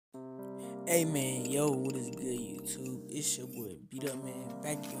Hey man, yo, what is good YouTube? It's your boy Beat Up Man,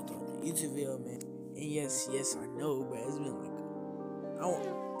 back again on the YouTube video, man. And yes, I know, bro. It's been like I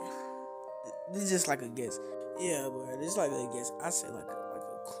don't. This is just like a guess. Yeah, bro. This is like a guess. I say like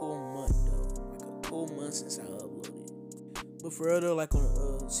a cool month though, like a cool month since I uploaded. But for real though, like on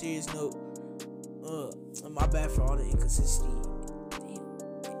a serious note, my bad for all the inconsistency.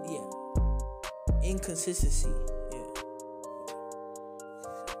 Inconsistency.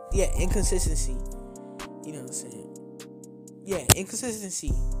 Yeah, inconsistency. You know what I'm saying? Yeah, inconsistency.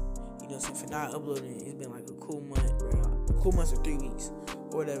 You know what I'm saying? For not uploading, it's been like a cool month, bro. A cool month or 3 weeks,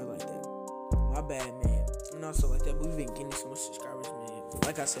 or whatever like that. My bad, man. And also like that, but we've been getting so much subscribers, man. But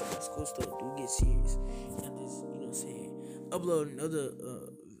like I said, this cool stuff do get serious. And just, you know what I'm saying? Upload another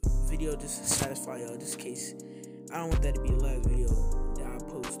video just to satisfy y'all. Just in case, I don't want that to be the last video that I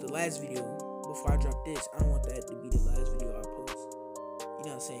post. The last video before I drop this, I don't want that to be the last video I post. You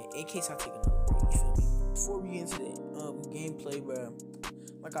know what I'm saying? In case I take another break, you feel me? Before we get into the gameplay, bro,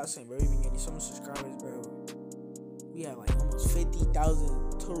 like I was saying, bro, we've been getting so much subscribers, bro. We had like almost 50,000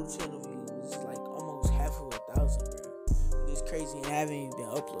 total channel views. It's like almost half of 1,000, bro. It's crazy, and I haven't even been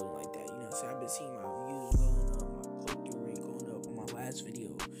uploading like that. You know what I'm saying? I've been seeing my views going up, my click-through rate going up on my last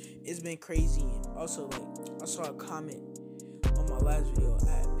video. It's been crazy, and also like I saw a comment on my last video.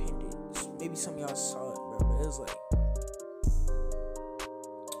 I had pinned it. Maybe some of y'all saw it, bro, but it was like,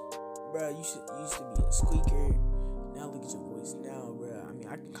 bro, you used to be a squeaker. Now look at your voice now, bro. I mean,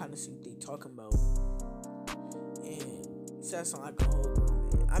 I can kind of see what they talking about. And that sound like a whole grown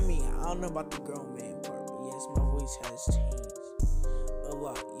man. I mean, I don't know about the grown man part, but yes, my voice has changed a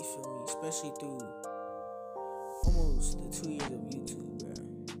lot. You feel me? Especially through almost the 2 years of YouTube, bro.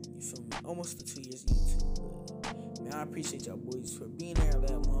 You feel me? Almost the 2 years of YouTube. But, man, I appreciate y'all boys for being there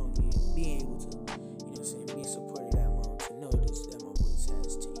that long and being able to, you know what I'm saying, be supported that long to notice that my voice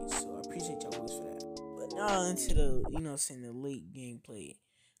has changed. So I appreciate y'all boys for that. But now into the, you know what I'm saying, the late gameplay.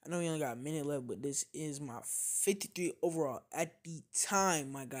 I know we only got a minute left, but this is my 53 overall at the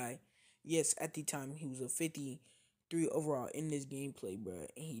time, my guy. Yes, at the time, he was a 53 overall in this gameplay, bro.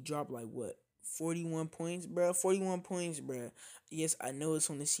 And he dropped like, what, 41 points, bro? 41 points, bro. Yes, I know it's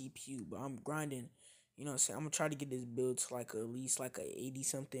on the CPU, but I'm grinding. You know what I'm saying? I'm going to try to get this build to like at least like a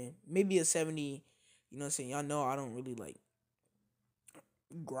 80-something. Maybe a 70. You know what I'm saying? Y'all know I don't really like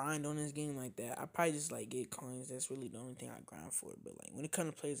grind on this game like that. I probably just like get coins. That's really the only thing I grind for. But like when it comes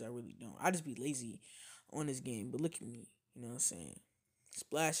to plays, I really don't. I just be lazy on this game. But look at me, you know what I'm saying?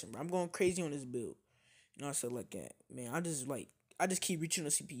 Splashing, bro. I'm going crazy on this build. You know what I'm saying? Like that, man. I just keep reaching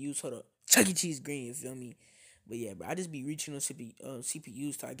on CPUs. Hold up, Chuck E. Cheese green. You feel me? But yeah, bro. I just be reaching on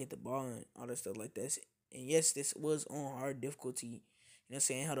CPUs till I get the ball and all that stuff like that. And yes, this was on hard difficulty. You know what I'm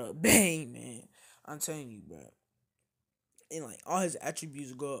saying? Hold up, bang, man. I'm telling you, bro. And like all his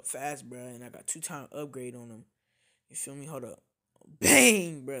attributes go up fast, bro. And I got 2-time upgrade on him. You feel me? Hold up,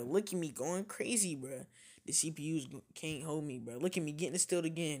 bang, bro. Look at me going crazy, bro. The CPUs can't hold me, bro. Look at me getting it stilled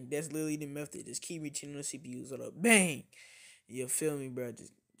again. That's literally the method. Just keep reaching on the CPUs. Hold up, bang. You feel me, bro?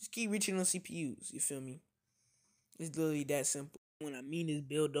 Just keep reaching on CPUs. You feel me? It's literally that simple. When I mean this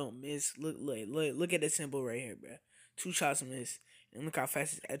build don't miss, look at the symbol right here, bro. 2 shots miss, and look how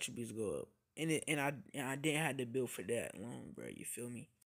fast his attributes go up. And I didn't have to build for that long, bro. You feel me?